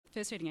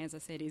First reading, as I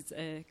said, is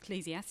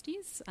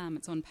Ecclesiastes.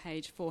 It's on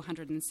page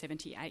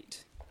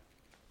 478.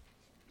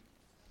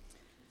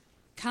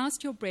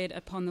 Cast your bread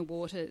upon the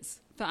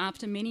waters, for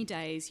after many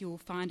days you will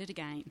find it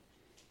again.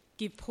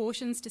 Give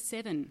portions to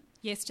 7,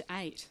 yes to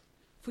 8,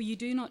 for you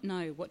do not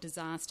know what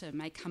disaster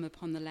may come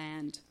upon the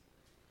land.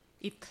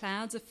 If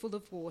clouds are full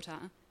of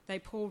water, they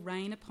pour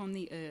rain upon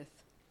the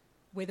earth.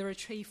 Whether a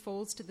tree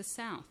falls to the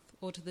south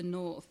or to the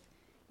north,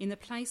 in the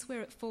place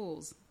where it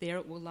falls, there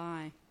it will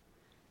lie.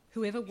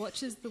 Whoever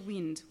watches the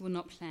wind will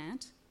not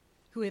plant.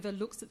 Whoever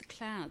looks at the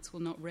clouds will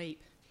not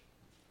reap.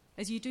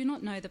 As you do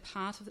not know the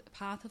path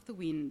of the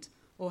wind,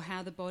 or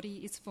how the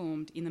body is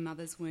formed in the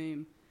mother's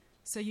womb,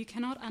 so you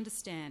cannot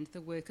understand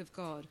the work of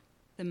God,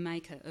 the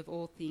maker of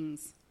all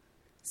things.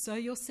 Sow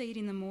your seed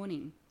in the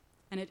morning,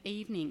 and at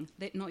evening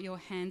let not your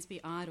hands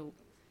be idle,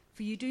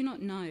 for you do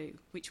not know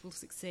which will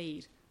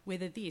succeed,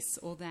 whether this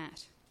or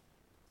that,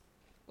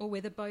 or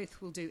whether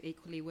both will do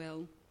equally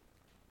well.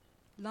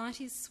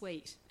 Light is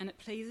sweet, and it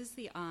pleases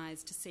the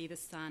eyes to see the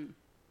sun.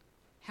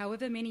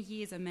 However many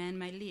years a man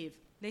may live,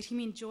 let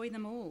him enjoy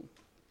them all.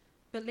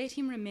 But let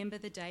him remember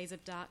the days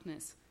of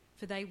darkness,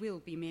 for they will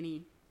be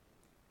many.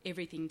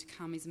 Everything to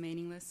come is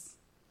meaningless.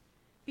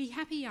 Be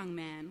happy, young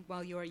man,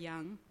 while you are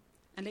young,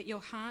 and let your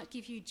heart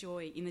give you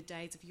joy in the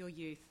days of your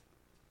youth.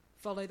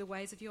 Follow the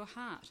ways of your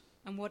heart,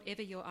 and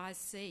whatever your eyes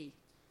see.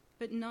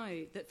 But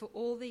know that for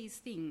all these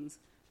things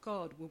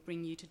God will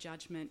bring you to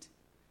judgment.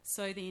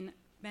 So then,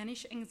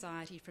 banish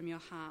anxiety from your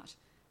heart,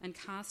 and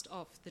cast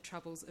off the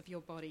troubles of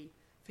your body,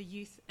 for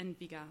youth and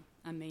vigour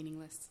are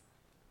meaningless.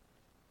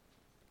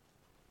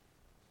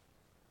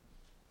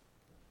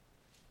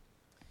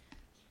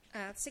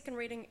 Second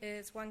reading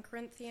is 1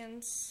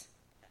 Corinthians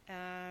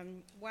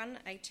 1,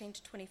 18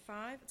 to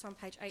 25. It's on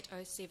page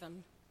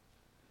 807.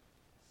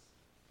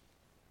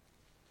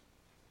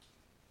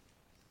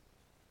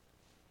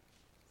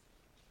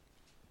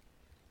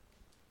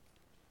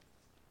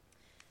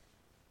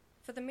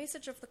 For the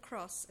message of the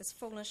cross is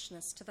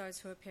foolishness to those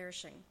who are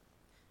perishing,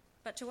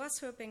 but to us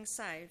who are being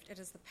saved it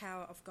is the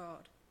power of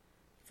God.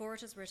 For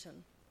it is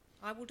written,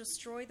 I will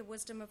destroy the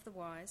wisdom of the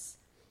wise,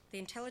 the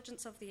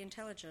intelligence of the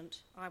intelligent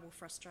I will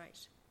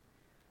frustrate.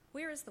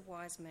 Where is the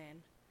wise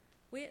man?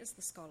 Where is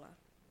the scholar?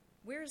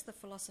 Where is the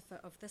philosopher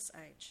of this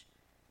age?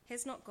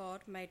 Has not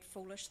God made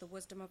foolish the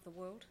wisdom of the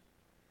world?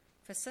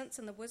 For since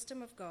in the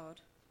wisdom of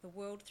God, the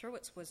world through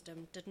its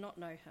wisdom did not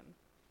know him,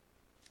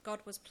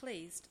 God was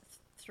pleased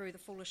through the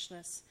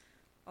foolishness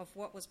of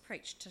what was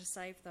preached to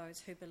save those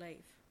who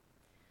believe.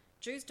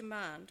 Jews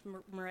demand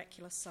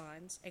miraculous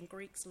signs, and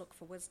Greeks look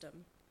for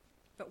wisdom,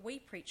 but we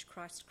preach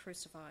Christ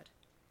crucified,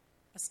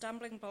 a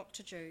stumbling block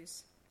to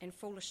Jews and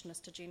foolishness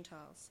to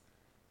Gentiles.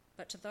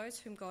 But to those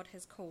whom God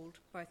has called,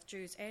 both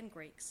Jews and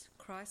Greeks,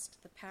 Christ,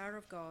 the power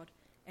of God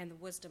and the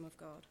wisdom of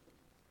God.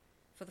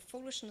 For the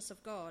foolishness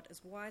of God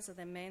is wiser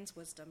than man's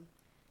wisdom,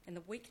 and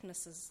the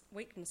weakness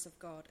of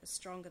God is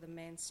stronger than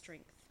man's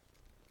strength.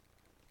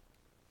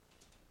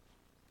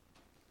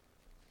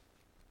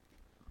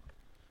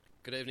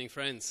 Good evening,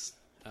 friends.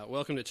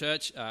 Welcome to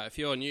church. If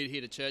you're new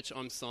here to church,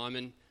 I'm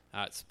Simon.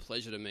 It's a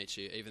pleasure to meet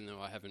you, even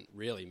though I haven't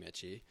really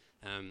met you.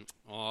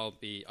 I'll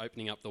be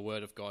opening up the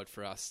Word of God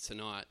for us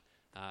tonight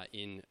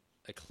in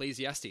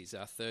Ecclesiastes,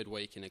 our third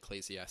week in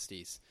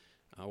Ecclesiastes.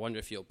 I wonder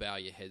if you'll bow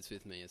your heads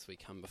with me as we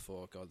come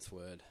before God's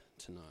Word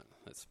tonight.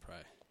 Let's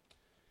pray.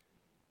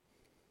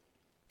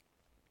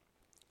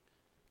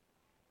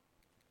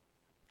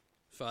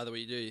 Father,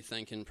 we do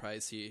thank and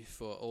praise you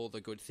for all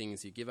the good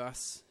things you give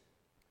us.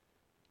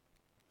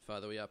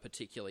 Father, we are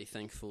particularly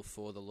thankful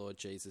for the Lord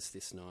Jesus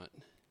this night.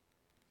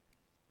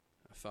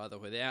 Father,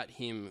 without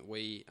him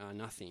we are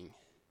nothing,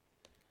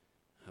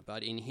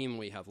 but in him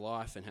we have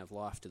life and have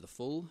life to the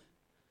full.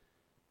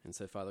 And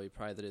so, Father, we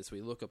pray that as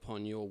we look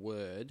upon your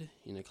word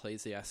in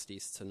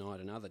Ecclesiastes tonight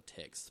and other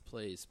texts,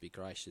 please be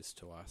gracious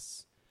to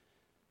us.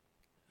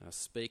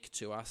 Speak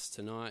to us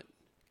tonight,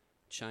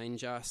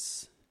 change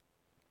us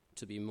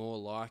to be more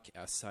like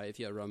our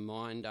Saviour,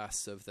 remind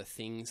us of the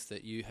things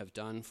that you have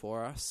done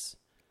for us,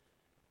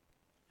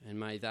 and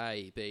may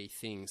they be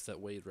things that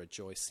we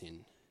rejoice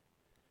in.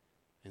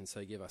 And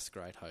so give us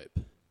great hope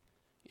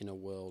in a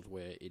world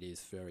where it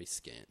is very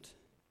scant.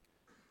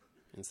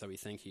 And so we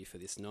thank you for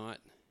this night,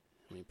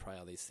 and we pray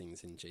all these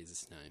things in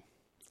Jesus' name.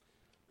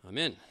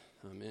 Amen.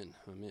 Amen.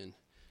 Amen.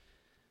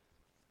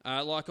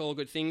 Like all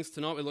good things,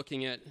 tonight we're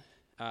looking at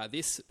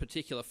this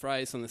particular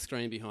phrase on the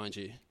screen behind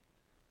you.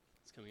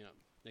 It's coming up.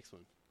 Next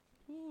one.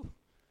 Woo.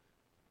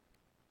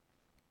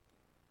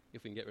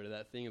 If we can get rid of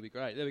that thing, it'll be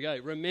great. There we go.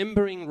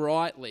 Remembering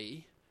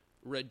rightly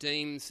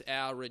redeems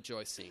our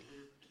rejoicing.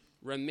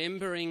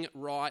 Remembering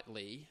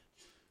rightly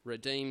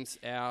redeems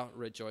our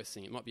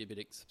rejoicing. It might be a bit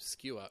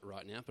obscure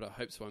right now, but I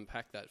hope to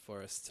unpack that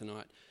for us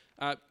tonight.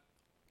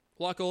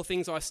 Like all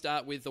things, I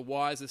start with the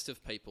wisest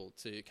of people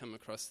to come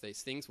across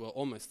these things. Well,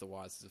 almost the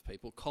wisest of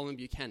people, Colin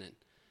Buchanan.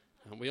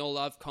 We all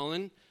love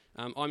Colin.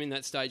 I'm in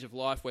that stage of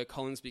life where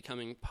Colin's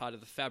becoming part of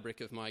the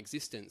fabric of my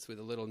existence with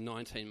a little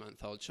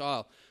 19-month-old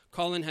child.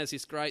 Colin has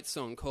this great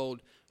song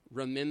called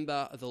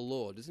Remember the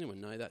Lord. Does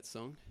anyone know that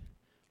song?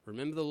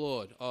 Remember the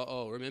Lord.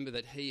 Remember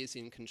that he is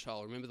in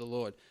control. Remember the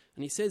Lord.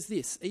 And he says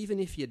this, even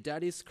if your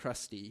dad is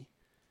crusty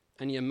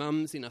and your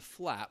mum's in a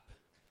flap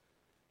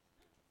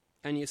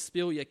and you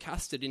spill your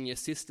custard in your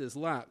sister's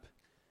lap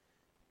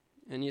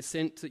and you're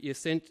sent to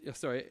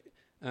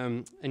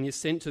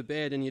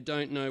bed and you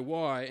don't know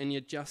why and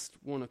you just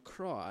want to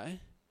cry,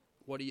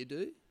 what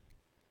do?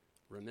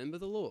 Remember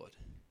the Lord.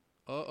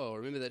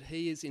 Remember that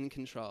he is in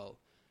control.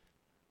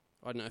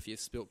 I don't know if you've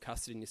spilt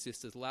custard in your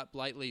sister's lap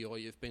lately, or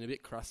you've been a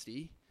bit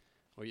crusty,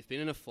 or you've been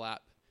in a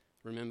flap.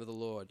 Remember the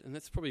Lord. And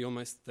that's probably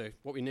almost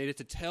what we needed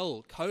to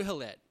tell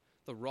Kohelet,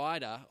 the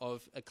writer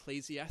of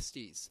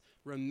Ecclesiastes.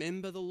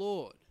 Remember the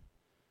Lord.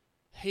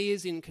 He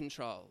is in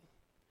control.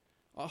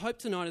 I hope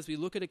tonight as we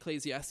look at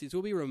Ecclesiastes,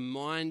 we'll be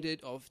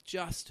reminded of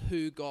just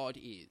who God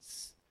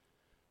is.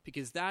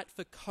 Because that,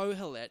 for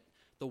Kohelet,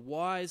 the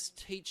wise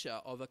teacher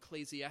of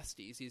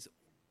Ecclesiastes, is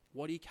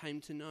what he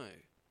came to know.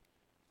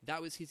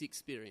 That was his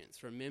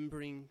experience,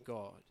 remembering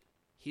God,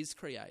 his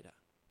creator,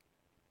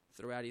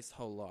 throughout his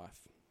whole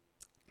life.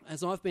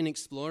 As I've been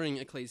exploring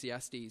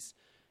Ecclesiastes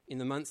in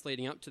the months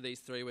leading up to these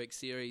 3-week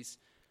series,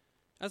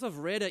 as I've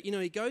read it,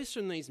 he goes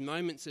from these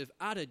moments of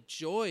utter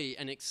joy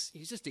and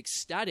he's just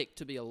ecstatic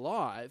to be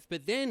alive,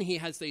 but then he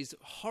has these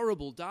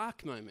horrible,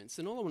 dark moments,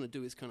 and all I want to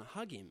do is kind of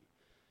hug him.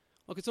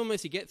 Like, it's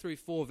almost you get through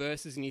 4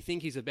 verses and you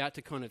think he's about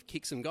to kind of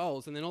kick some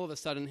goals, and then all of a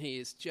sudden he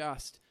is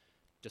just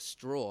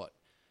distraught.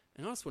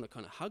 And I just want to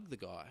kind of hug the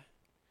guy,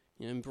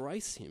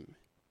 embrace him.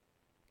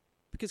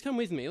 Because come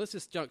with me, let's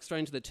just jump straight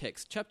into the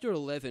text. Chapter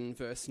 11,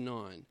 verse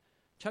 9.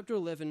 Chapter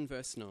 11,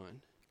 verse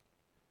 9.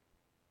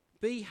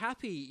 Be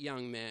happy,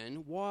 young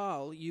man,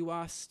 while you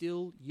are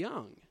still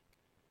young.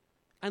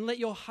 And let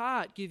your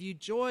heart give you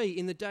joy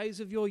in the days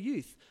of your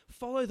youth.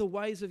 Follow the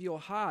ways of your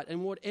heart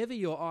and whatever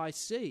your eyes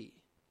see.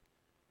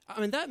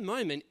 I mean, that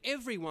moment,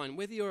 everyone,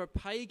 whether you're a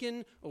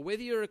pagan or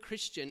whether you're a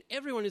Christian,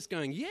 everyone is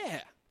going,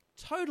 yeah,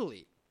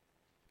 totally.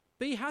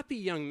 Be happy,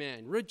 young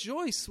man.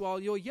 Rejoice while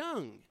you're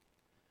young.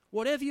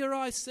 Whatever your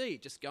eyes see,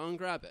 just go and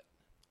grab it.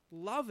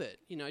 Love it.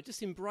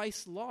 Just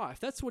embrace life.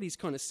 That's what he's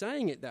kind of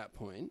saying at that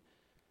point.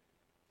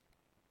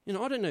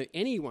 I don't know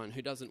anyone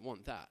who doesn't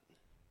want that.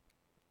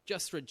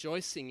 Just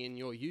rejoicing in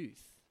your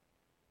youth.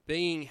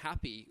 Being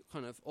happy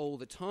kind of all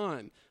the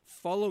time.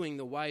 Following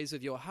the ways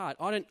of your heart.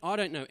 I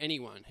don't know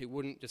anyone who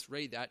wouldn't just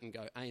read that and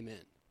go,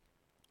 amen.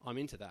 I'm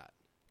into that.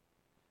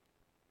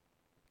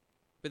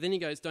 But then he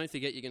goes, don't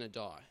forget you're going to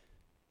die.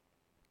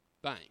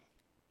 Bang.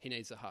 He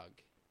needs a hug.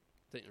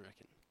 Don't you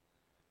reckon?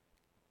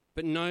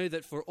 But know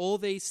that for all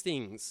these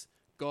things,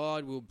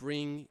 God will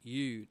bring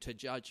you to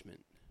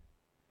judgment.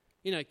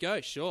 Go,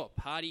 sure,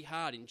 party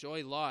hard,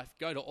 enjoy life,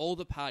 go to all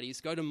the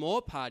parties, go to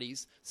more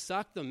parties,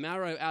 suck the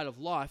marrow out of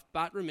life,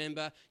 but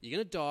remember, you're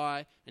going to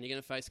die and you're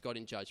going to face God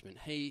in judgment.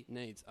 He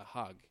needs a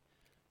hug.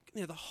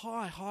 The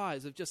high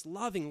highs of just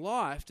loving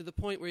life to the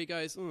point where he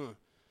goes,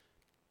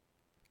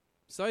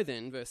 So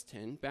then, verse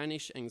 10,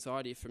 banish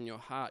anxiety from your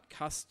heart,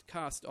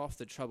 cast off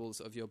the troubles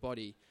of your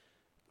body,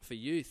 for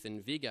youth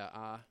and vigour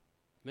are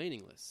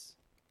meaningless.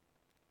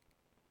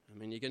 I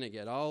mean, you're going to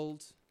get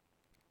old,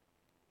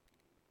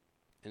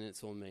 and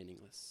it's all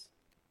meaningless.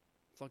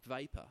 It's like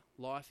vapour.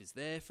 Life is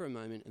there for a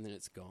moment, and then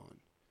it's gone.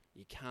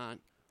 You can't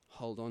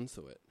hold on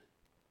to it.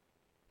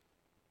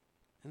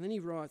 And then he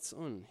writes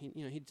on,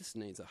 he just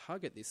needs a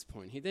hug at this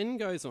point. He then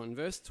goes on,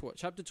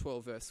 chapter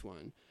 12, verse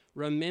 1,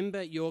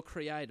 remember your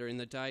Creator in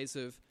the days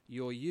of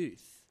your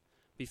youth,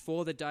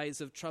 before the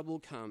days of trouble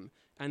come,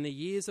 and the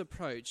years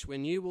approach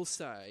when you will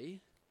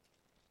say,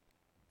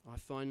 I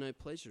find no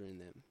pleasure in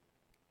them.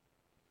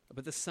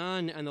 But the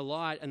sun and the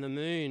light and the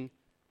moon,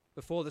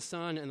 before the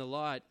sun and the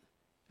light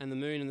and the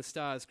moon and the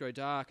stars grow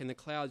dark and the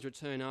clouds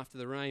return after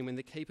the rain, when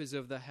the keepers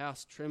of the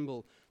house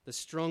tremble, the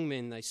strong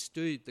men, they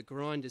stoop, the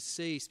grinders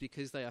cease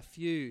because they are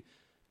few,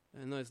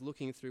 and those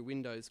looking through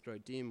windows grow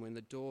dim, when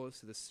the doors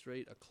to the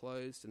street are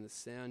closed and the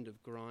sound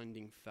of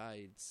grinding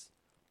fades.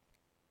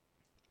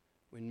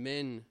 When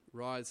men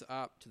rise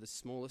up to the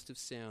smallest of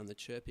sound, the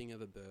chirping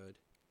of a bird,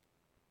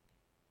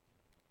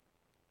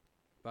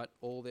 but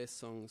all their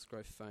songs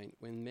grow faint.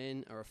 When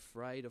men are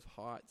afraid of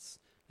heights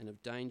and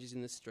of dangers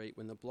in the street,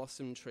 when the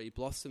blossom tree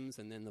blossoms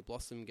and then the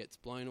blossom gets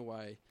blown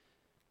away,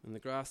 when the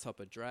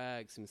grasshopper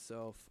drags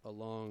himself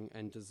along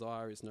and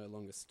desire is no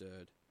longer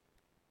stirred,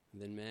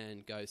 and then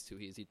man goes to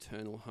his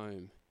eternal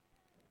home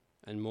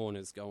and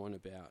mourners go on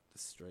about the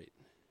street.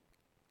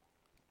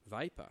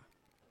 Vapour.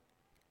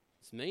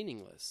 It's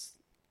meaningless.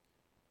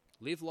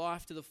 Live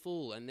life to the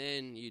full and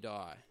then you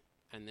die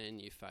and then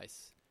you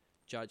face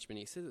judgment.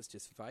 He says it's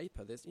just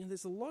vapour.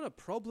 There's a lot of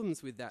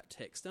problems with that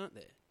text, aren't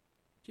there?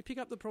 Do you pick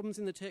up the problems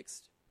in the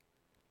text?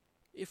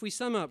 If we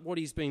sum up where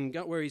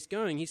he's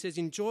going, he says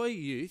enjoy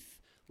youth,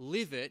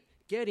 live it,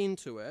 get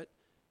into it,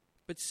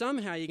 but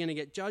somehow you're going to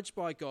get judged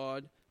by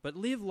God, but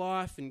live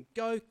life and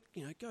go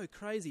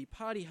crazy,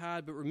 party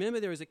hard, but remember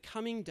there is a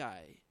coming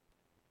day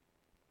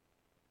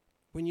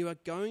when you are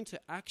going to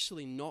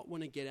actually not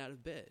want to get out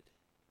of bed.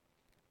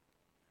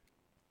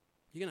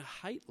 You're going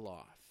to hate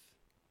life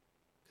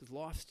because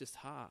life's just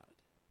hard.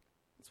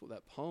 That's what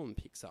that poem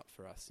picks up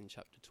for us in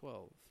chapter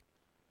 12.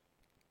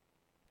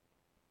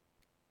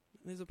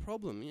 There's a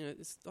problem.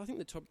 I think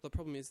the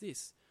problem is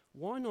this.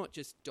 Why not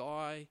just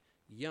die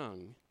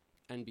young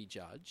and be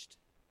judged?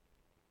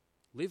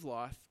 Live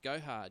life, go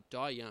hard,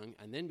 die young,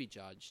 and then be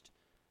judged.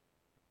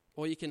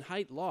 Or you can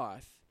hate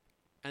life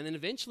and then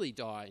eventually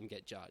die and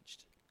get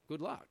judged.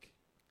 Good luck.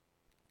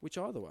 Which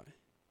either way?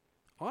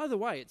 Either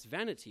way, it's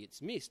vanity,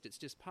 it's mist, it's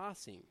just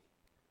passing.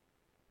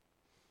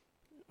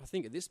 I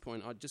think at this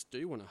point I just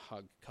do want to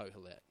hug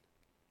Kohelet.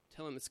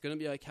 Tell him it's going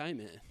to be okay,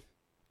 man.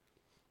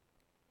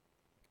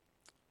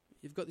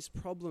 You've got this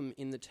problem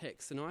in the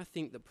text, and I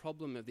think the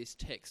problem of this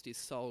text is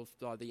solved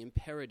by the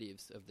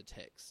imperatives of the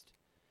text.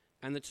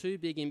 And the two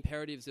big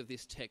imperatives of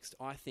this text,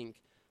 I think,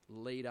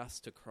 lead us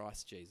to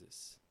Christ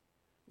Jesus.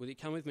 Will you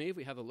come with me if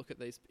we have a look at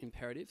these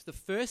imperatives? The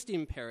first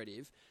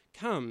imperative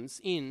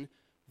comes in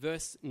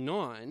verse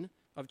 9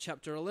 of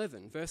chapter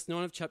 11. Verse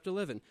 9 of chapter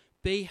 11.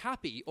 Be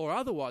happy, or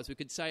otherwise we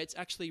could say it's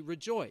actually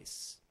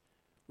rejoice.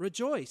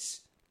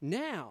 Rejoice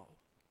now,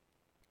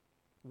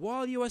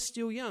 while you are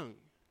still young.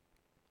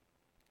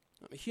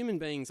 Human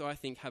beings, I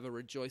think, have a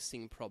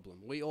rejoicing problem.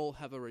 We all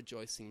have a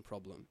rejoicing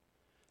problem.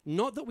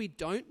 Not that we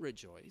don't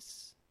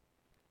rejoice.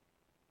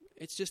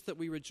 It's just that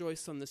we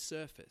rejoice on the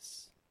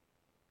surface.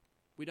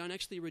 We don't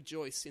actually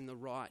rejoice in the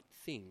right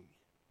thing.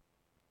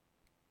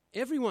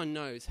 Everyone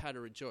knows how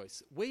to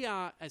rejoice. We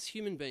are, as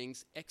human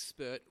beings,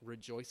 expert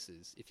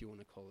rejoicers, if you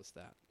want to call us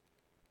that.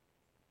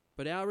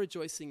 But our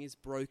rejoicing is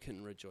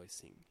broken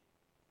rejoicing.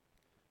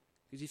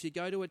 Because if you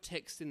go to a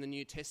text in the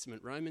New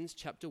Testament, Romans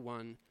chapter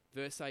 1,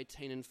 verse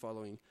 18 and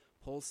following,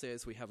 Paul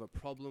says we have a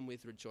problem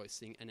with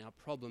rejoicing, and our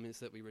problem is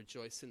that we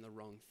rejoice in the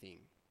wrong thing.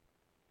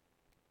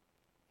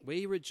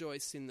 We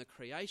rejoice in the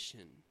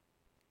creation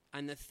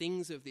and the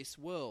things of this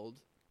world,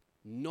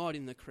 not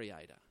in the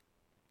Creator.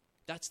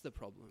 That's the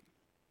problem.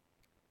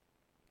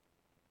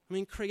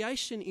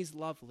 Creation is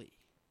lovely.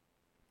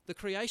 The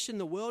creation,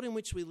 the world in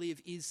which we live,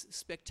 is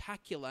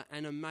spectacular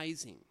and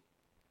amazing.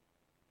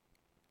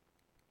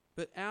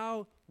 But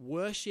our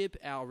worship,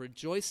 our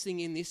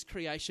rejoicing in this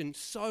creation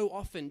so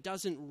often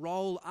doesn't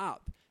roll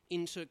up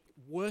into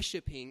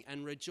worshipping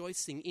and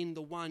rejoicing in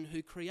the one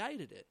who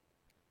created it.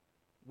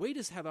 We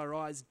just have our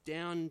eyes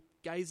down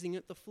gazing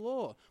at the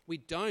floor. We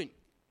don't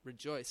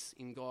rejoice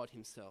in God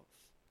himself,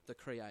 the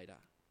Creator.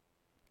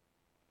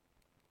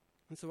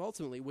 And so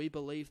ultimately we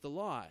believe the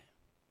lie.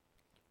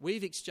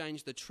 We've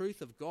exchanged the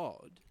truth of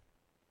God,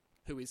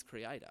 who is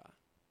Creator,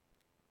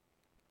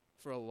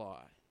 for a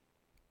lie.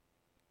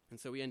 And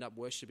so we end up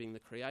worshipping the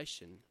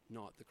creation,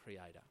 not the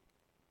Creator.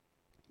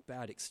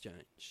 Bad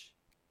exchange.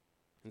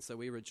 And so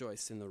we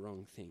rejoice in the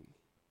wrong thing.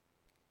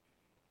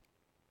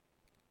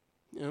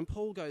 And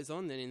Paul goes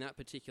on then in that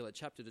particular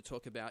chapter to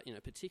talk about,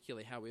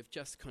 particularly how we've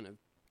just kind of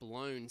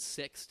blown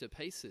sex to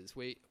pieces.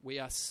 We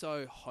are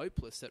so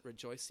hopeless at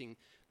rejoicing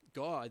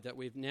God that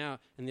we've now,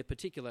 and the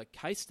particular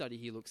case study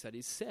he looks at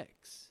is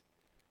sex.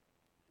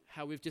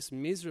 How we've just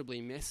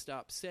miserably messed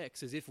up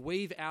sex, as if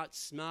we've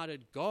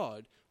outsmarted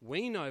God.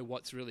 We know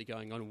what's really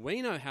going on.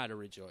 We know how to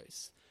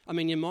rejoice.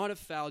 You might have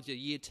failed your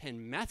year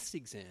 10 maths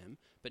exam,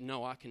 but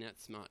no, I can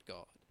outsmart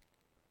God.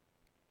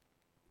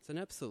 It's an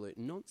absolute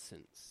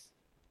nonsense.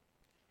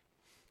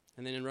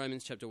 And then in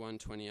Romans chapter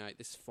 1:28,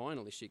 this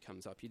final issue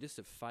comes up. You just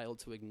have failed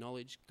to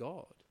acknowledge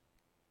God.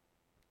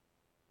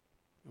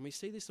 And we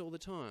see this all the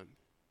time.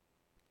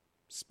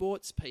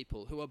 Sports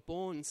people who are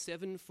born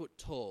 7 foot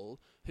tall,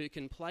 who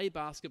can play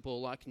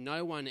basketball like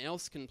no one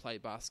else can play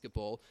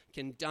basketball,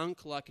 can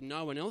dunk like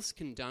no one else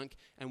can dunk,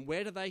 and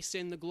where do they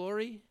send the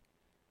glory?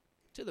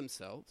 To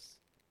themselves,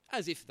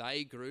 as if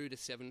they grew to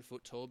 7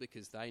 foot tall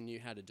because they knew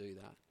how to do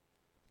that.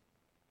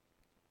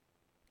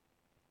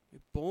 We're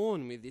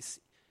born with this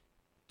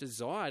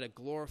desire to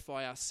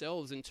glorify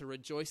ourselves and to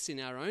rejoice in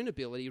our own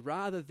ability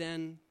rather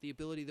than the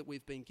ability that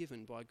we've been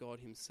given by God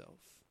himself.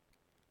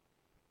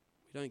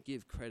 We don't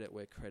give credit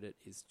where credit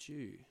is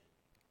due.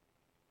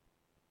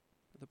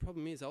 But the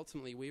problem is,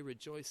 ultimately, we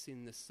rejoice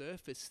in the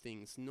surface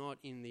things, not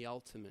in the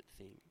ultimate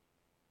thing.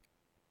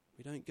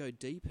 We don't go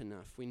deep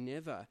enough. We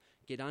never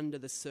get under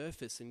the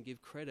surface and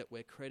give credit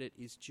where credit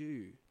is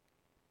due.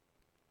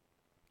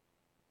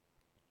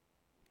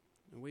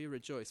 And we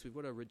rejoice. We've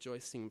got a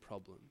rejoicing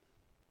problem.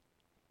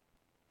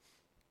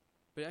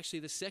 But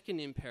actually, the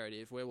second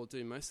imperative, where we'll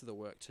do most of the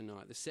work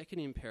tonight, the second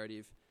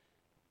imperative,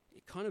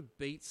 it kind of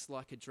beats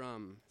like a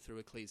drum through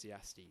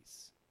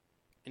Ecclesiastes.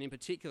 And in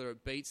particular,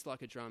 it beats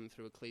like a drum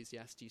through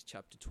Ecclesiastes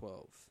chapter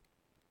 12.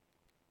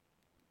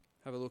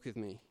 Have a look with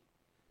me.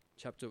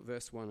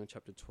 Verse 1 of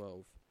chapter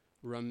 12.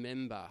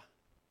 Remember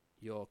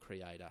your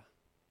Creator.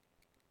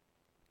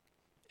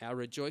 Our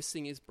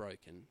rejoicing is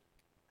broken.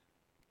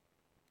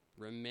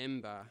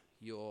 Remember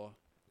your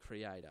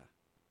Creator.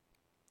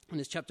 And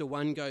as chapter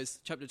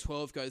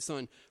 12 goes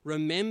on,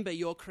 remember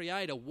your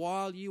Creator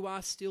while you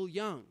are still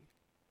young.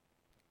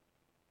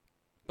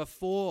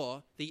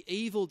 Before the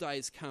evil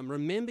days come,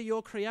 remember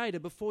your Creator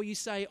before you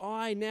say,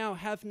 I now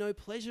have no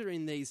pleasure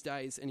in these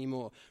days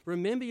anymore.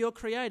 Remember your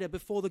Creator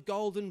before the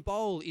golden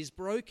bowl is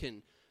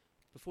broken.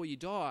 before you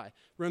die.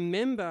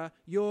 Remember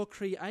your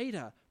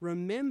Creator.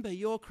 Remember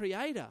your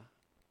Creator.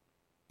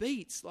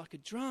 Beats like a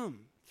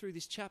drum through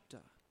this chapter.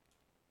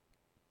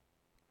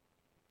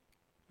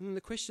 And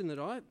the question that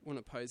I want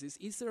to pose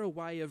is there a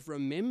way of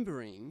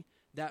remembering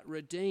that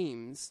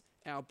redeems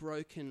our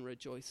broken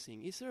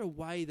rejoicing? Is there a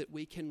way that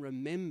we can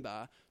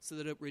remember so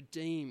that it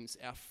redeems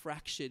our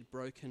fractured,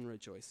 broken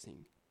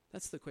rejoicing?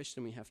 That's the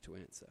question we have to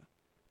answer.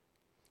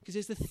 Because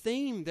there's a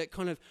theme that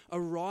kind of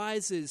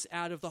arises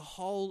out of the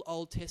whole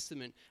Old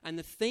Testament. And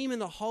the theme in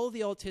the whole of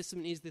the Old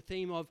Testament is the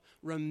theme of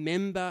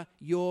remember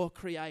your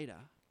Creator.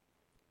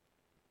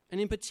 And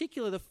in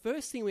particular, the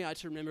first thing we are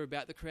to remember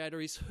about the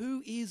Creator is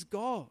who is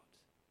God?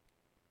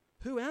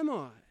 Who am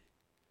I?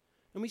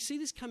 And we see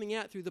this coming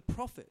out through the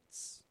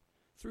prophets,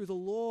 through the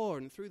law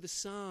and through the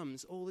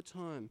Psalms all the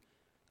time.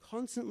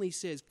 Constantly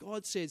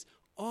God says,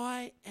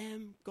 I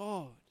am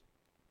God.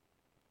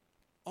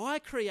 I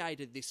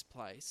created this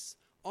place.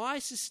 I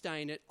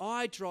sustain it.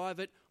 I drive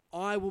it.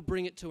 I will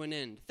bring it to an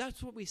end.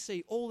 That's what we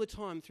see all the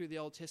time through the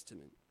Old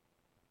Testament.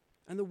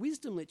 And the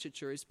wisdom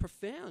literature is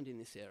profound in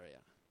this area.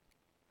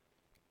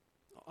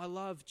 I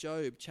love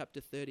Job chapter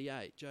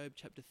 38. Job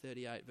chapter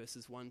 38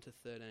 verses 1 to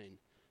 13.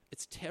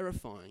 It's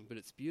terrifying, but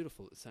it's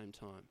beautiful at the same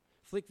time.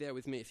 Flick there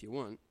with me if you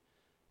want.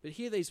 But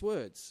hear these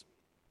words.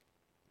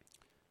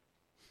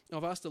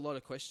 I've asked a lot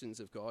of questions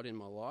of God in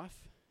my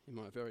life, in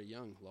my very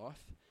young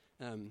life.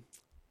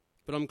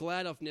 But I'm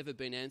glad I've never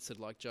been answered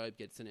like Job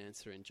gets an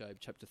answer in Job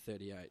chapter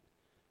 38.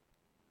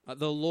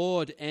 The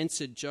Lord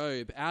answered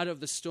Job out of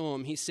the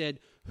storm. He said,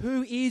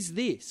 who is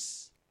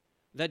this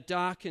that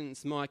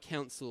darkens my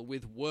counsel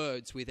with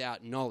words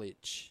without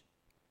knowledge?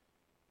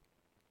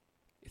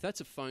 If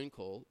that's a phone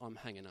call, I'm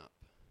hanging up.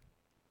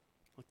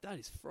 Like, that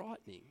is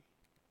frightening.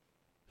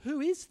 Who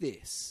is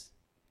this?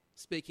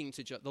 Speaking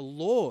to Job, the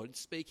Lord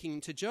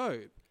speaking to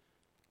Job.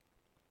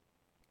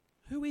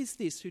 Who is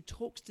this who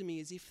talks to me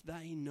as if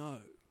they know?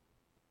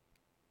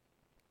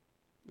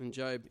 And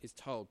Job is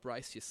told,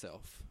 brace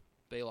yourself,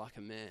 be like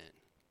a man,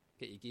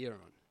 get your gear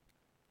on.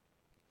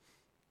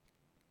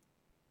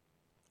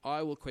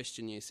 I will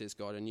question you, says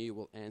God, and you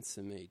will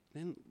answer me.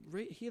 Then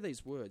hear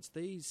these words.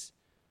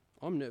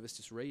 I'm nervous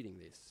just reading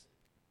this.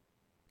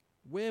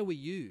 Where were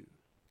you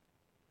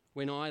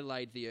when I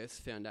laid the earth's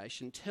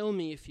foundation? Tell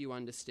me if you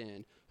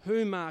understand.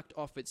 Who marked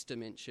off its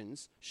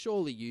dimensions?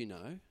 Surely you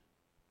know.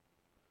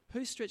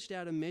 Who stretched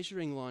out a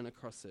measuring line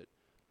across it?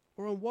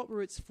 Or on what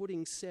were its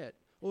footings set?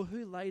 Or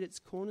who laid its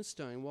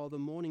cornerstone while the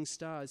morning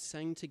stars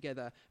sang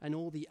together and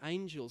all the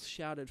angels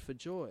shouted for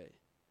joy?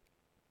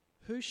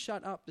 Who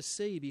shut up the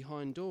sea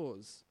behind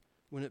doors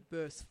when it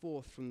burst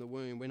forth from the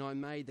womb, when I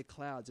made the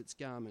clouds its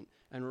garment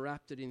and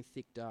wrapped it in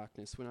thick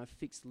darkness, when I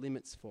fixed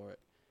limits for it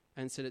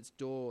and set its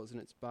doors and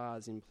its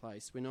bars in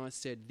place, when I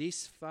said,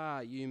 this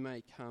far you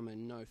may come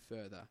and no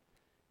further,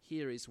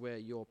 here is where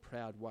your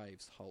proud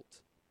waves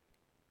halt.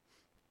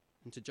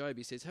 And to Job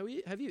he says,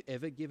 have you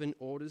ever given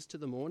orders to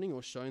the morning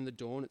or shown the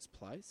dawn its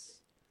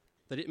place,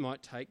 that it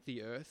might take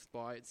the earth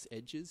by its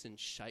edges and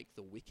shake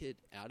the wicked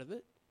out of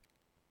it?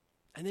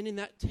 And then in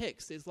that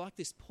text, there's like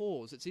this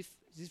pause. It's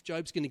as if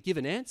Job's going to give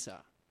an answer.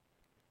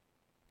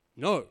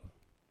 No.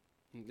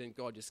 And then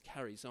God just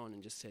carries on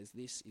and just says,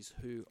 this is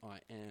who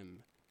I am.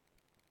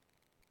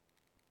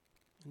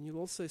 And you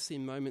also see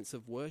moments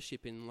of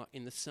worship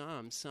in the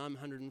Psalms. Psalm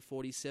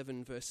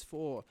 147 verse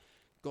 4.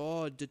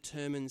 God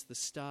determines the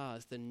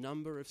stars, the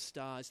number of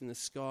stars in the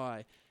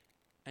sky,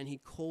 and he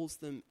calls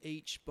them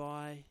each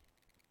by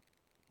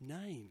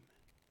name.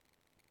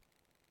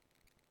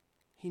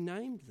 He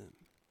named them.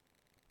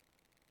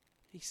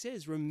 He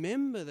says,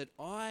 remember that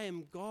I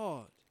am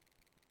God.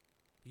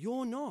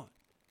 You're not.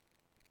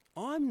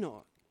 I'm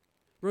not.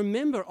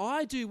 Remember,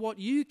 I do what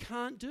you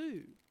can't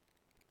do.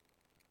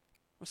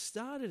 I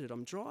started it.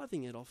 I'm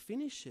driving it. I'll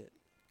finish it.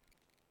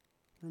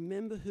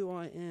 Remember who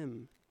I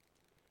am.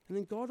 And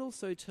then God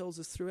also tells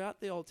us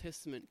throughout the Old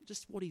Testament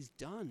just what he's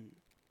done.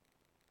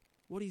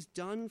 What he's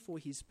done for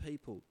his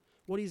people.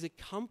 What he's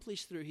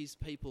accomplished through his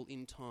people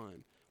in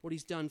time. What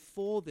he's done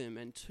for them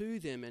and to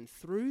them and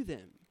through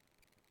them.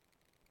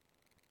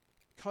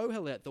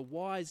 Kohelet, the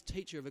wise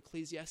teacher of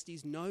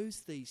Ecclesiastes,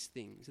 knows these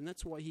things, and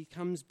that's why he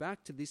comes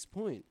back to this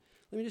point.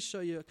 Let me just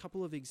show you a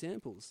couple of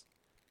examples.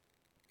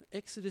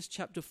 Exodus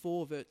chapter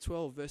 4, verse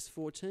 12, verse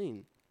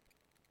 14.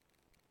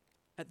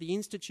 At the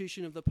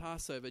institution of the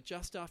Passover,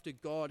 just after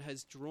God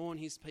has drawn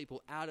his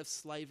people out of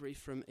slavery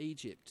from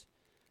Egypt,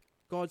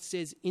 God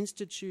says,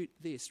 institute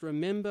this.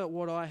 Remember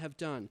what I have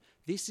done.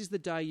 This is the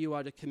day you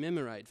are to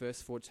commemorate,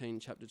 verse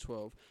 14, chapter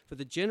 12. For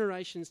the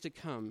generations to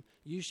come,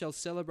 you shall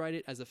celebrate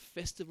it as a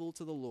festival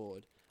to the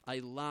Lord, a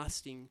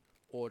lasting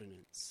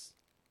ordinance.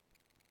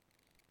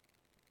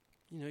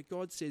 You know,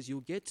 God says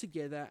you'll get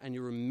together and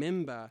you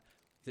remember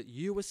that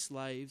you were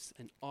slaves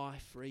and I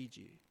freed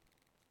you.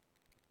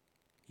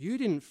 You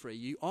didn't free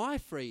you, I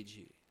freed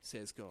you,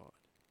 says God.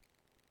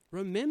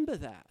 Remember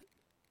that.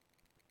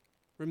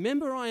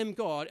 Remember I am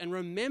God, and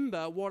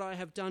remember what I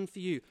have done for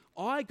you.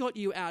 I got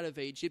you out of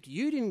Egypt.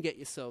 You didn't get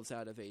yourselves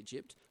out of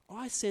Egypt.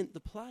 I sent the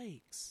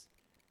plagues.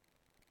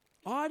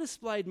 I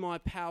displayed my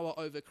power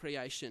over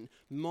creation,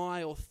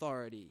 my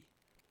authority.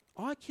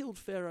 I killed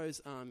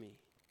Pharaoh's army.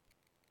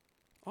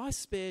 I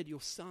spared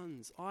your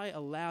sons. I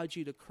allowed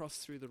you to cross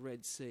through the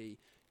Red Sea.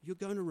 You're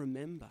going to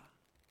remember.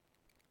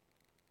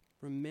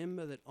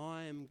 Remember that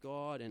I am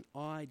God and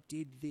I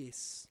did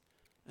this.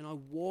 And I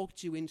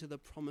walked you into the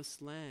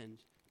promised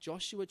land.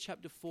 Joshua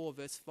chapter 4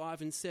 verse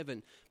 5 and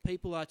 7.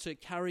 People are to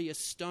carry a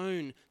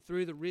stone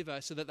through the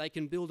river so that they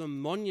can build a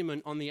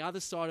monument on the other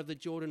side of the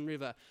Jordan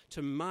River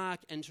to mark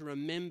and to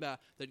remember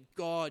that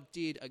God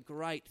did a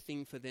great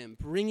thing for them,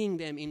 bringing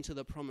them into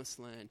the promised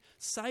land.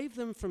 Save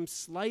them from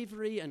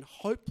slavery and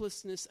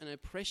hopelessness and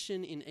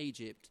oppression in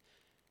Egypt,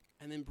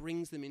 and then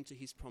brings them into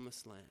his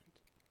promised land.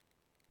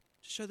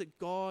 To show that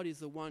God is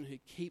the one who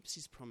keeps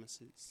his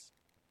promises,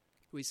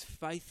 who is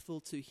faithful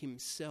to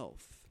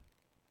himself.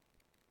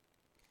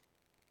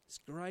 This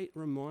great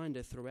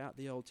reminder throughout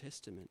the Old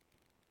Testament.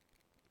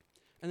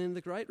 And then the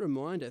great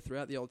reminder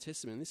throughout the Old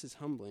Testament, and this is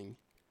humbling,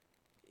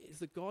 is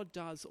that God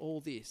does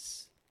all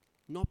this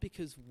not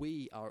because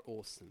we are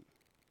awesome,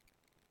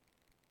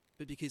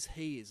 but because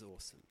he is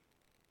awesome.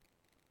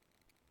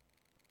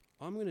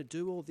 I'm going to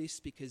do all this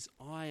because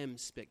I am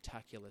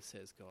spectacular,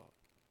 says God.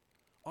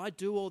 I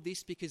do all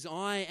this because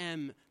I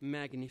am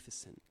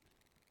magnificent.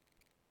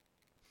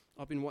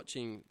 I've been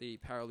watching the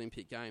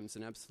Paralympic Games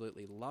and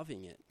absolutely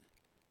loving it.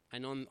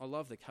 And I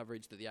love the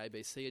coverage that the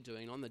ABC are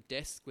doing. On the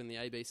desk when the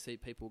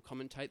ABC people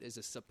commentate, there's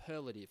a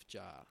superlative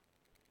jar.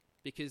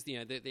 Because the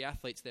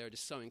athletes there are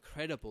just so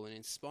incredible and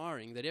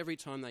inspiring that every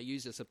time they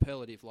use a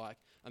superlative like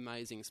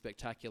amazing,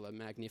 spectacular,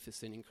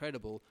 magnificent,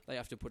 incredible, they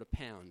have to put a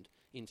pound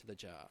into the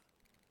jar.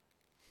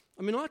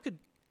 I mean, I could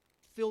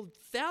fill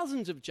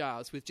thousands of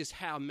jars with just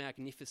how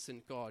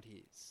magnificent God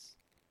is.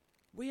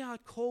 We are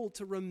called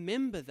to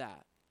remember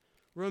that.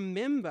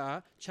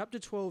 Remember, chapter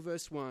 12,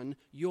 verse 1,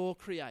 your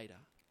Creator.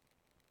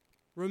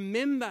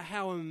 Remember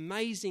how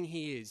amazing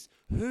he is,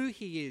 who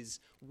he is,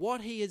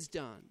 what he has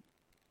done.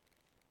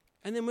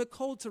 And then we're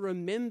called to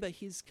remember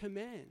his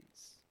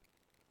commands.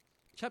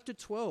 Chapter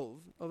 12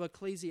 of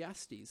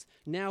Ecclesiastes.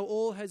 Now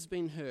all has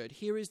been heard.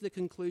 Here is the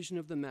conclusion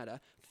of the matter.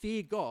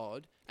 Fear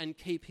God and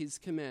keep his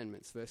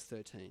commandments. Verse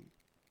 13.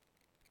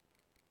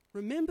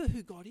 Remember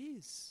who God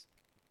is.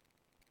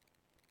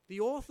 The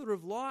author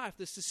of life,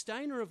 the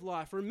sustainer of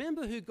life.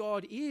 Remember who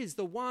God is,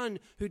 the one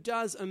who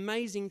does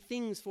amazing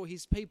things for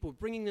his people,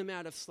 bringing them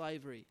out of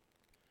slavery,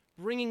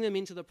 bringing them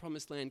into the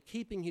promised land,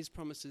 keeping his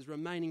promises,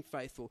 remaining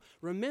faithful.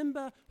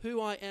 Remember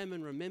who I am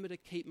and remember to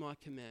keep my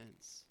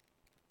commands.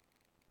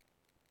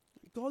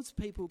 God's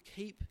people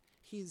keep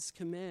his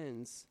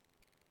commands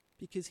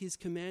because his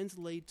commands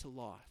lead to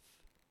life.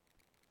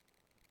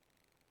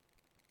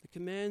 The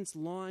commands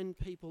line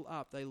people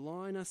up. They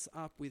line us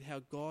up with how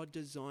God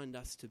designed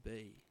us to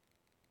be.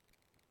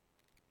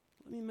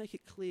 Let me make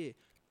it clear.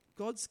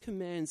 God's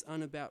commands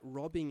aren't about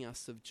robbing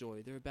us of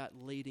joy. They're about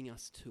leading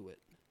us to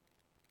it.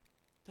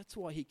 That's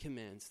why he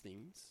commands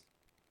things.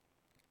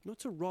 Not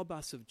to rob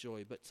us of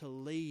joy, but to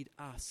lead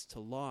us to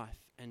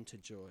life and to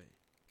joy.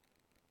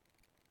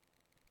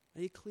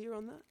 Are you clear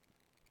on that?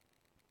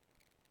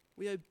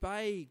 We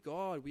obey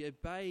God. We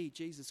obey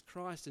Jesus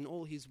Christ and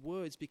all his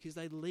words because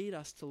they lead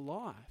us to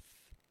life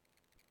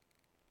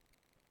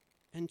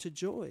and to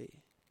joy.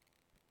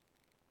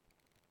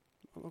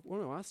 I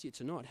want to ask you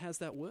tonight, how's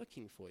that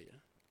working for you?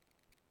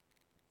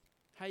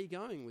 How are you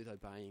going with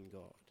obeying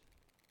God?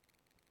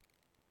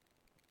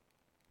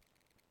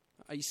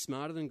 Are you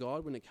smarter than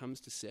God when it comes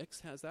to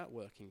sex? How's that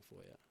working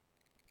for you?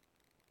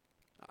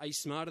 Are you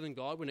smarter than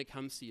God when it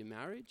comes to your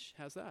marriage?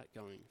 How's that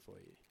going for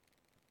you?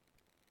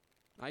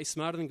 Are you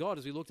smarter than God,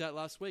 as we looked at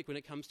last week, when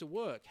it comes to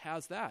work?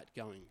 How's that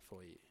going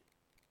for you?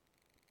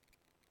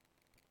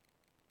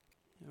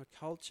 Our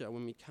culture,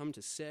 when we come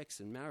to sex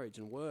and marriage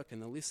and work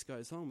and the list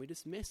goes on, we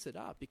just mess it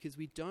up because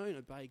we don't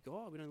obey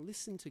God. We don't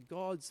listen to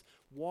God's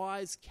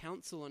wise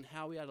counsel on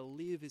how we are to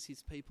live as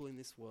his people in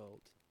this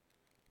world.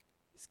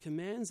 His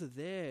commands are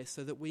there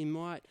so that we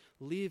might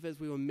live as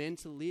we were meant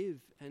to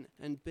live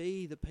and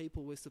be the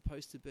people we're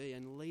supposed to be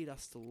and lead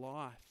us to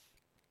life.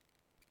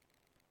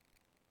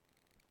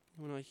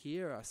 When I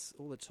hear us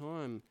all the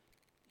time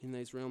in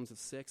these realms of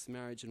sex,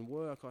 marriage and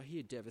work, I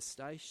hear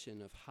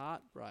devastation, of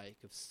heartbreak,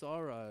 of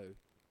sorrow,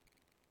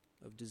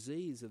 of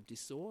disease, of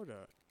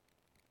disorder.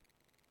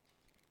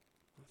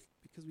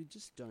 Because we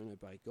just don't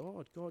obey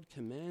God. God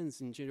commands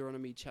in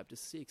Deuteronomy chapter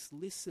 6,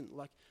 listen,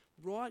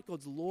 write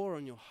God's law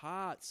on your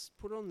hearts,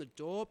 put it on the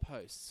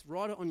doorposts,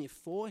 write it on your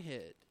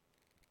forehead.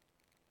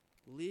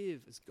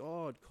 Live as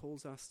God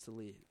calls us to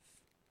live.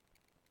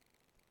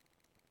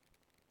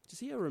 Do you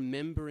see how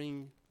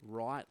remembering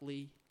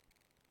rightly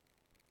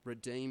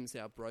redeems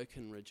our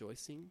broken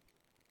rejoicing?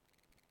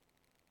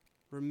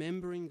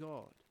 Remembering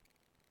God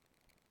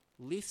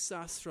lifts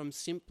us from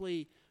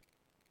simply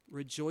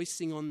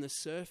rejoicing on the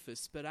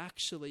surface, but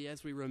actually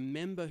as we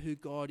remember who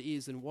God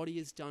is and what he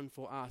has done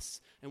for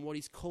us and what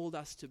he's called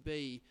us to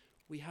be,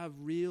 we have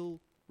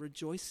real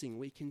rejoicing.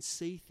 We can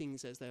see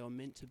things as they are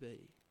meant to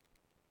be.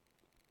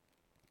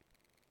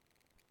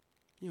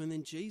 And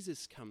then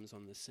Jesus comes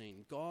on the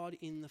scene, God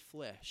in the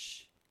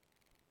flesh.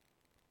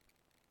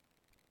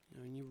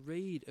 And you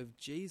read of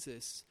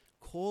Jesus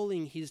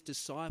calling his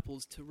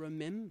disciples to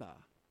remember.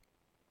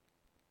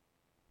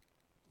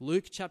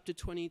 Luke chapter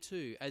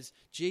 22, as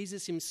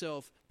Jesus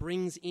himself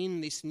brings in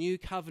this new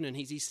covenant,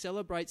 he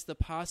celebrates the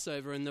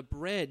Passover and the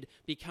bread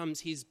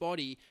becomes his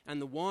body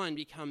and the wine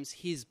becomes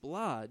his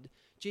blood.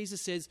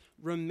 Jesus says,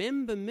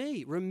 remember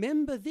me,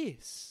 remember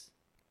this.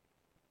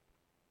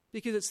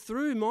 Because it's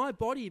through my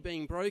body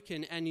being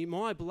broken and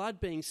my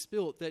blood being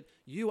spilt that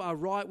you are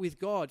right with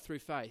God through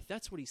faith.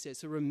 That's what he says.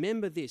 So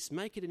remember this.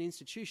 Make it an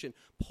institution.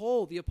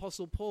 Paul, the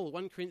Apostle Paul,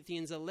 1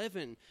 Corinthians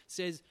 11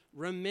 says,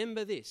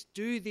 remember this.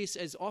 Do this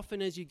as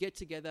often as you get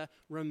together,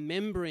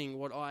 remembering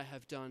what I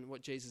have done,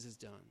 what Jesus has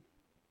done.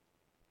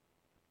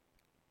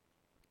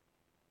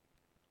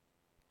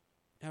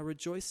 Our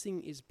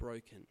rejoicing is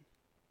broken.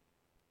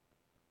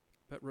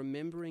 But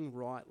remembering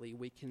rightly,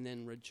 we can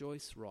then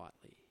rejoice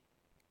rightly.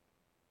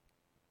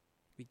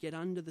 We get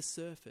under the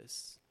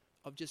surface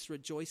of just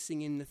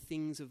rejoicing in the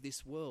things of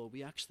this world.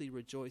 We actually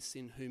rejoice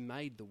in who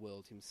made the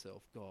world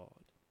himself,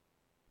 God.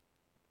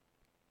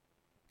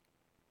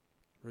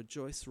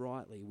 Rejoice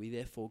rightly. We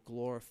therefore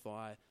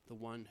glorify the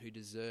one who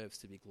deserves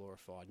to be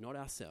glorified. Not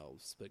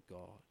ourselves, but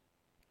God.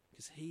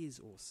 Because he is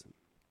awesome.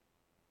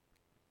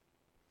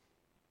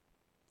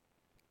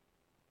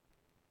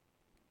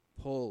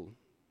 Paul,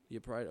 the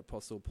great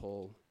Apostle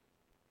Paul,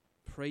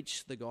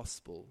 preached the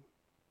gospel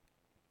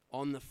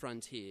on the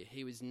frontier.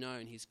 He was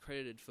known, he's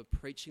credited for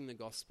preaching the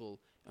gospel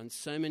on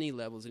so many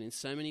levels and in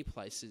so many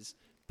places,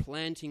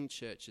 planting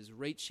churches,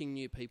 reaching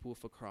new people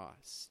for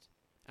Christ.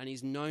 And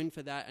he's known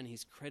for that and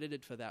he's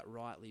credited for that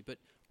rightly. But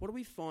what do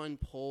we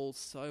find Paul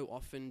so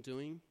often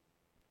doing?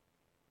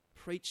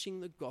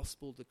 Preaching the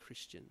gospel to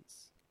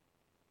Christians.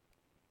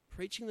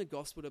 Preaching the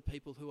gospel to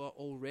people who are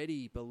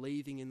already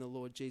believing in the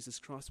Lord Jesus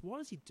Christ. Why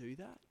does he do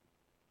that?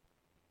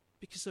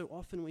 Because so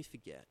often we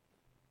forget.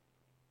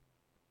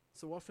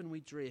 So often we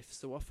drift,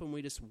 so often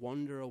we just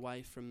wander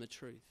away from the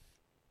truth.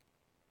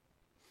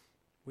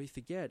 We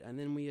forget and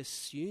then we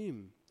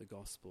assume the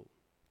gospel.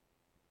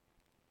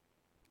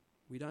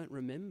 We don't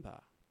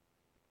remember.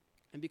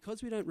 And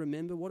because we don't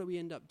remember, what do we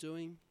end up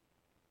doing?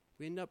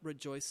 We end up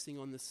rejoicing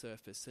on the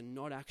surface and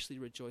not actually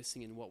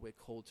rejoicing in what we're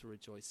called to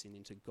rejoice in,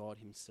 into God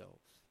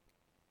himself.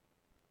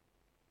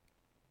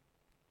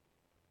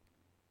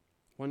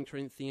 1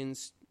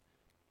 Corinthians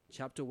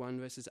Chapter 1,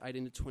 verses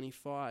 18 to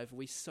 25,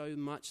 we so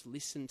much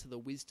listen to the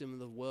wisdom of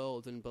the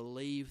world and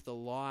believe the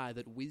lie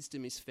that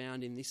wisdom is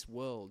found in this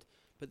world.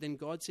 But then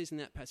God says in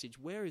that passage,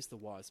 where is the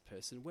wise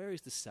person? Where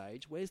is the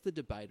sage? Where's the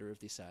debater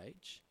of this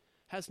age?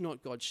 Has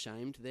not God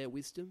shamed their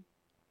wisdom?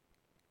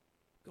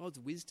 God's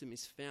wisdom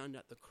is found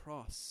at the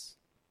cross,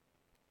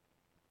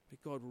 where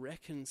God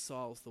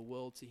reconciles the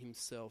world to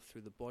himself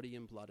through the body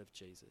and blood of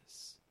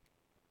Jesus.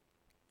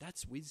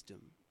 That's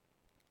wisdom.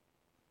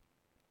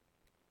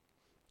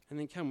 And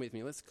then come with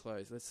me, let's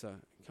close. Let's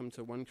come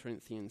to 1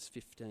 Corinthians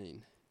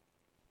 15.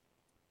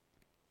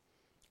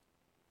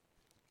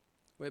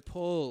 Where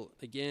Paul,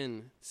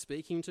 again,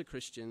 speaking to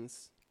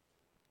Christians,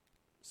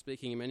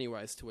 speaking in many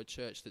ways to a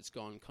church that's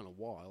gone kind of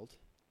wild.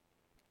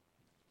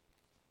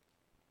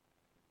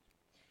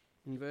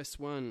 In verse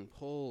 1,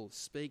 Paul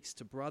speaks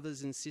to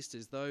brothers and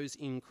sisters, those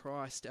in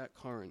Christ at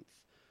Corinth.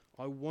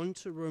 I want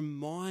to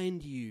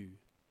remind you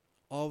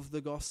of the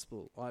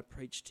gospel I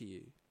preached to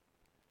you,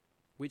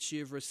 which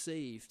you have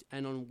received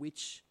and on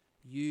which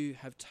you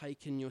have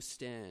taken your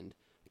stand.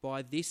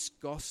 By this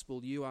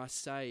gospel you are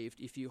saved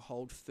if you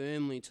hold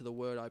firmly to the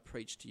word I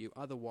preached to you.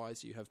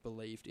 Otherwise you have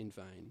believed in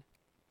vain.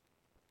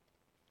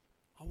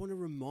 I want to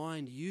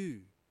remind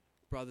you,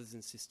 brothers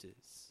and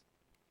sisters,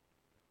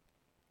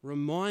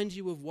 remind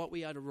you of what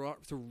we are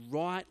to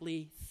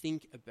rightly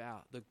think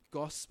about, the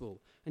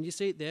gospel. And you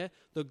see it there,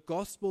 the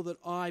gospel that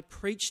I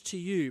preached to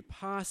you,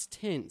 past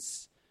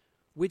tense,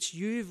 which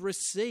you've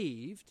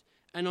received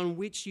and on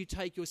which you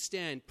take your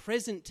stand,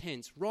 present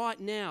tense, right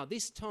now,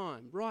 this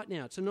time, right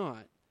now,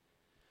 tonight.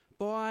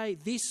 By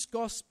this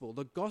gospel,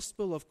 the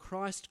gospel of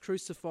Christ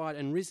crucified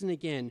and risen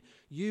again,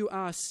 you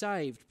are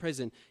saved,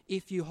 present,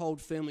 if you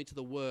hold firmly to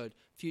the word,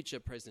 future,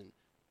 present.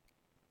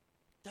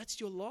 That's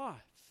your life.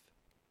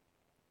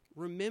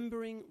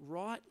 Remembering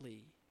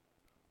rightly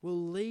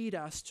will lead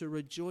us to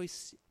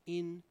rejoice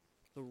in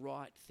the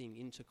right thing,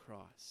 into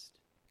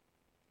Christ.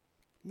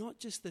 Not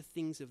just the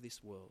things of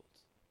this world.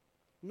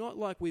 Not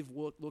like we've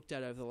looked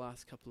at over the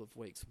last couple of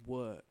weeks,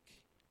 work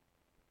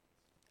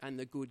and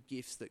the good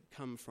gifts that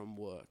come from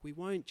work. We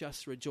won't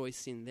just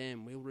rejoice in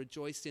them, we'll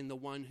rejoice in the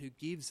one who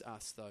gives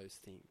us those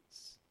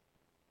things.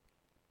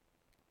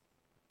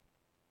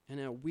 And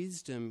our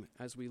wisdom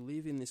as we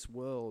live in this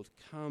world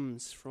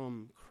comes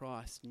from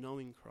Christ,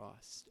 knowing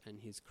Christ and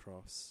his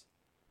cross.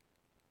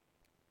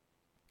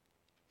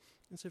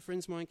 And so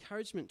friends, my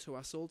encouragement to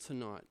us all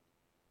tonight,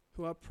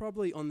 who are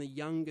probably on the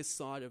younger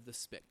side of the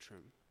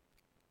spectrum,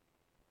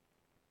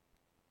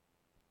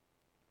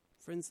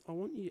 friends, I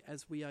want you,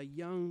 as we are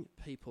young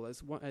people,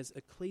 as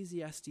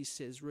Ecclesiastes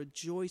says,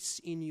 rejoice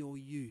in your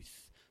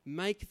youth.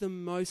 Make the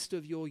most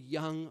of your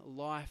young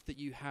life that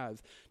you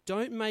have.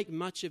 Don't make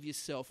much of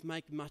yourself,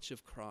 make much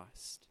of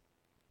Christ.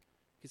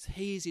 Because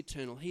he is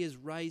eternal. He is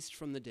raised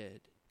from the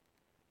dead.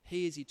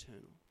 He is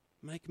eternal.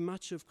 Make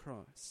much of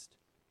Christ.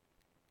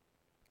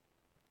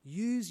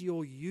 Use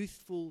your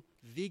youthful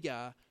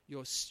vigor,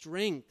 your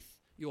strength,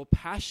 your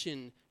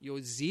passion,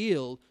 your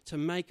zeal to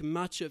make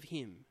much of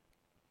him.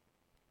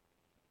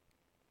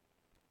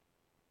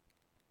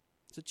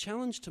 It's a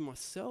challenge to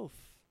myself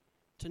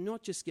to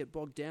not just get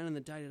bogged down in the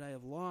day-to-day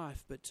of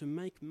life, but to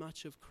make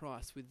much of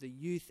Christ with the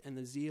youth and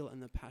the zeal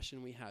and the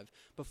passion we have.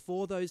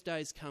 Before those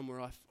days come where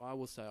I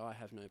will say, I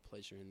have no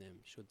pleasure in them,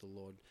 should the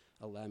Lord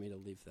allow me to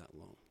live that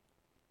long.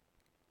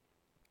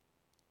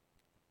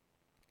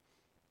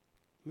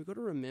 We've got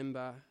to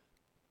remember,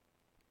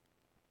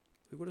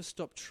 we've got to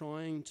stop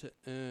trying to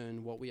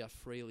earn what we are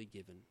freely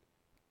given.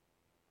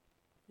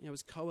 You know,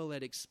 as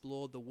Kohelet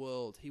explored the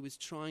world, he was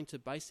trying to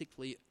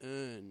basically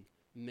earn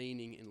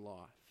meaning in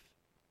life,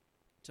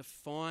 to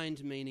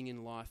find meaning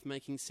in life,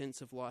 making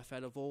sense of life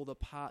out of all the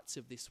parts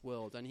of this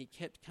world. And he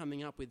kept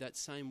coming up with that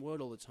same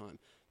word all the time.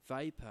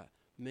 Vapor,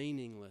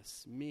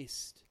 meaningless,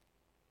 mist,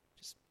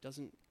 just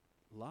doesn't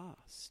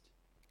last.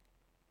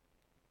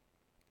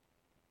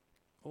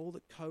 All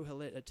that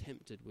Kohelet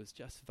attempted was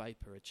just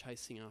vapor, a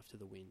chasing after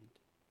the wind.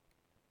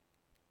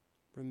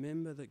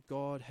 Remember that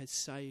God has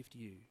saved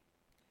you.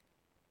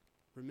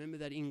 Remember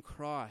that in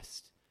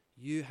Christ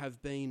you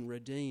have been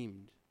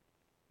redeemed.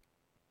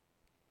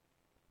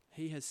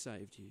 He has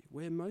saved you.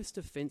 We're most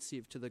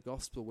offensive to the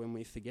gospel when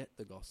we forget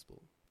the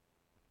gospel,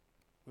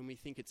 when we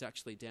think it's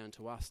actually down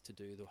to us to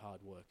do the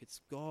hard work. It's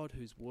God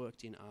who's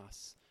worked in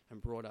us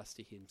and brought us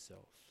to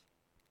himself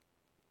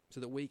so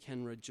that we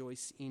can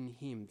rejoice in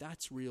him.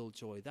 That's real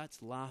joy.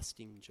 That's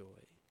lasting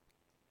joy.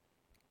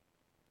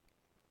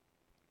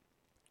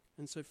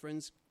 And so,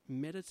 friends,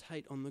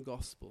 meditate on the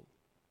gospel.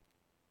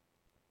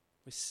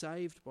 We're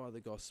saved by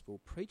the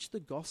gospel. Preach the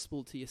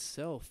gospel to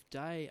yourself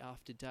day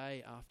after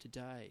day after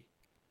day.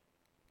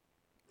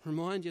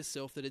 Remind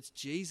yourself that it's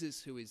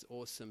Jesus who is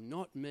awesome,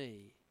 not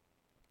me.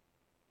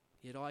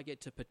 Yet I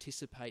get to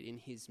participate in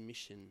his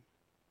mission.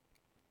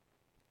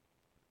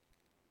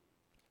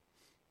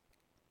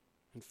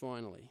 And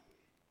finally,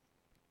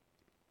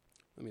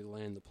 let me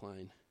land the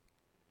plane.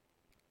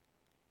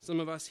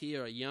 Some of us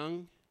here are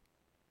young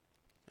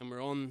and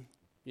we're on,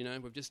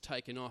 we've just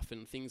taken off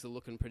and things are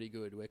looking pretty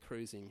good. We're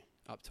cruising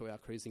up to our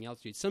cruising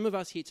altitude. Some of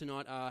us here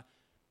tonight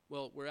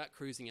we're at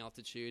cruising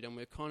altitude and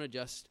we're kind of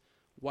just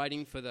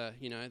waiting for the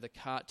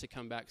cart to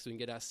come back so we can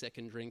get our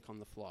second drink on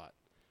the flight.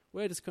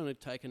 We're just kind of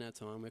taking our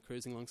time. We're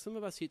cruising along. Some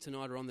of us here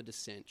tonight are on the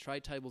descent. Tray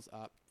tables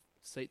up,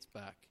 seats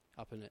back,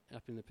 up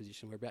in the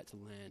position. We're about to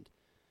land.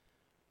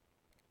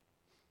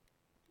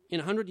 In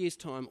 100 years'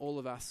 time, all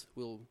of us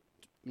will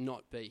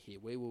not be here.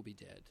 We will be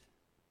dead.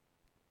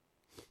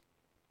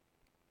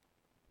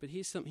 But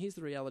here's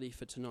the reality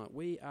for tonight.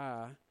 We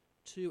are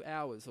 2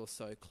 hours or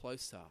so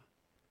closer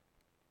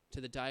to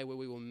the day where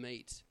we will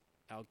meet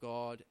our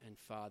God and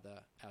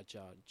Father, our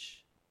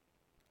Judge.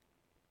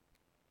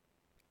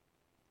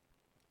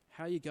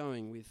 How are you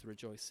going with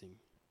rejoicing?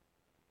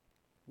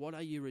 What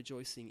are you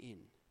rejoicing in?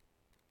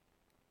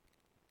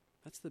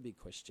 That's the big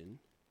question.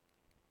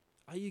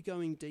 Are you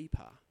going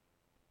deeper?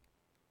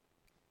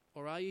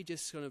 Or are you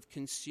just kind of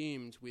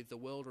consumed with the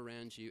world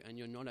around you and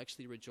you're not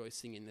actually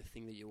rejoicing in the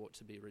thing that you ought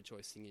to be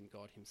rejoicing in,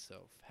 God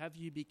himself? Have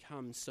you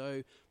become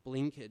so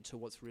blinkered to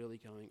what's really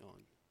going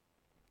on?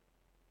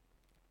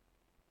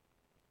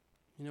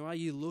 Are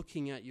you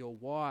looking at your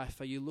wife?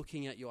 Are you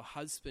looking at your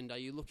husband? Are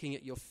you looking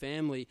at your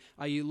family?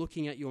 Are you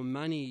looking at your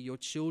money, your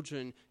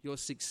children, your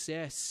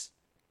success?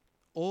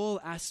 All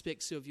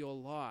aspects of your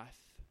life,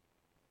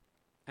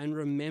 and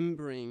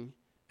remembering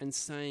and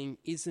saying,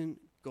 isn't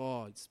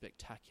God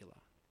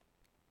spectacular?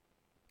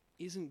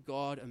 Isn't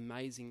God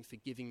amazing for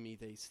giving me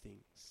these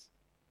things?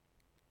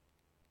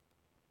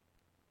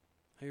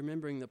 Are you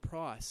remembering the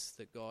price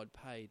that God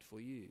paid for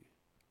you?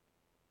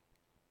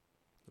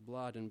 The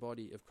blood and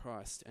body of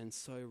Christ, and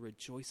so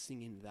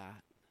rejoicing in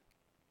that.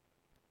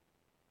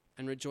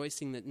 And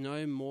rejoicing that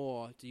no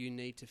more do you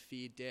need to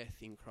fear death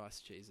in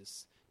Christ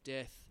Jesus.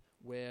 Death,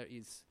 where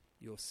is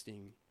your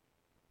sting?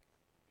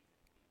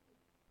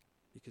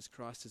 Because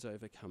Christ has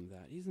overcome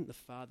that. Isn't the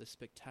Father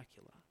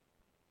spectacular?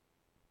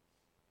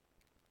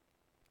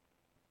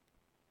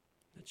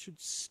 That should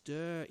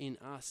stir in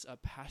us a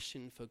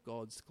passion for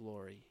God's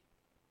glory,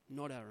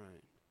 not our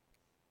own.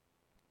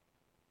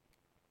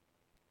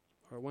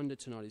 Or I wonder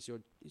tonight, is your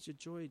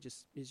joy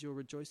is your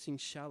rejoicing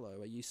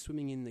shallow? Are you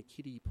swimming in the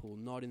kiddie pool,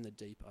 not in the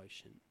deep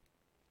ocean?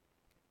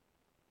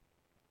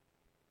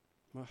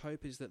 My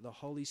hope is that the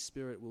Holy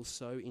Spirit will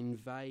so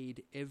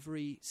invade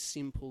every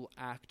simple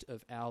act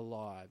of our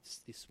lives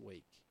this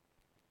week,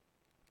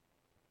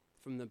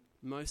 from the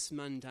most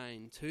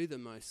mundane to the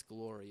most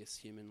glorious,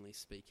 humanly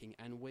speaking,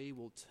 and we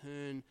will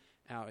turn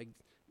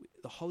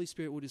the Holy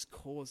Spirit will just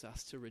cause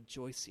us to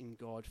rejoice in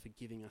God for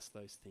giving us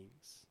those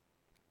things.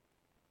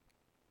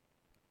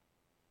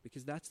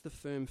 Because that's the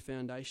firm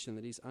foundation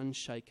that is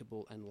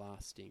unshakable and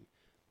lasting.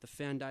 the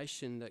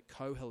foundation that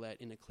Kohelet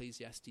in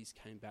Ecclesiastes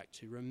came back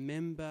to.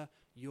 Remember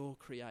your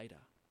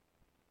Creator.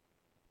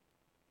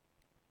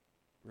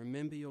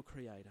 Remember your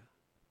Creator.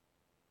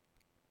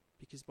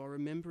 Because by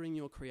remembering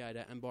your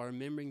Creator and by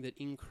remembering that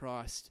in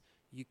Christ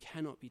you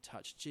cannot be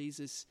touched,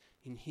 Jesus,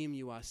 in him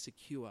you are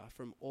secure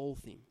from all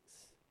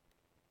things.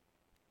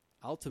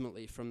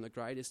 Ultimately from the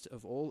greatest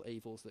of all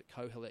evils that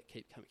Kohelet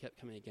kept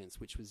coming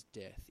against, which was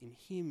death. In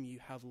him you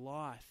have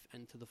life,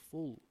 and to the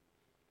full.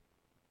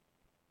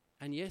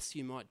 And yes,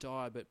 you might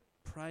die, but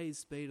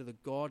praise be to the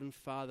God and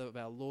Father of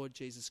our Lord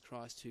Jesus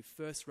Christ, who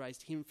first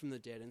raised him from the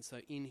dead, and so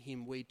in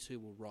him we too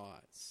will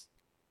rise.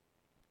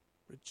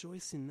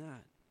 Rejoice in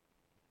that.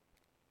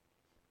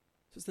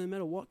 Because no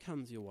matter what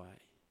comes your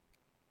way,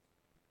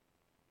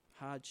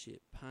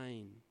 hardship,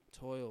 pain,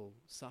 toil,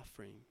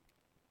 suffering,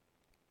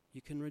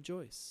 you can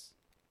rejoice.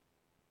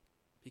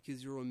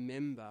 Because you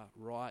remember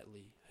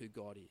rightly who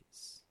God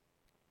is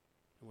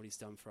and what he's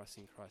done for us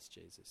in Christ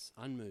Jesus.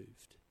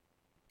 Unmoved,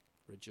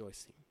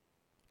 rejoicing.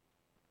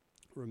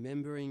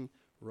 Remembering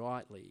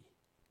rightly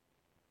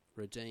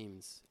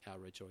redeems our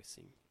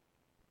rejoicing.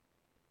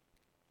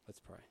 Let's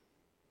pray.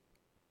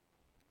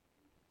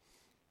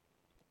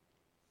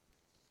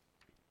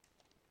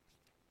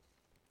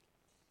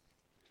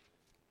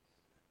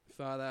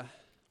 Father,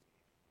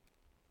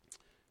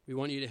 we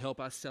want you to help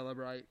us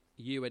celebrate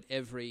you at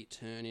every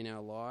turn in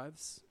our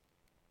lives.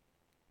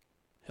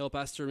 Help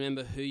us to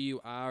remember who you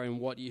are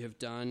and what you have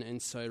done,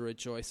 and so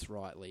rejoice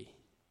rightly.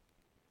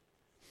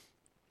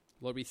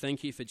 Lord, we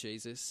thank you for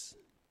Jesus.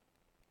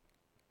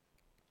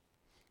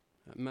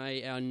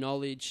 May our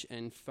knowledge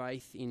and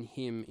faith in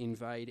him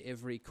invade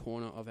every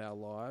corner of our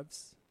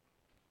lives,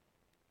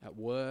 at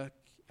work,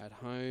 at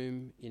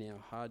home, in our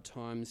hard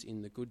times,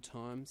 in the good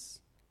times.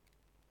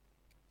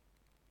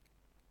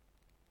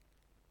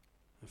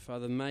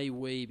 Father, may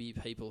we be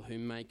people who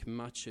make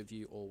much of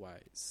you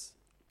always.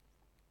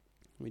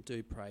 We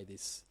do pray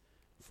this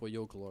for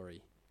your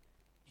glory.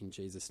 In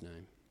Jesus'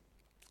 name.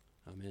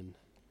 Amen.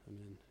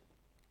 Amen.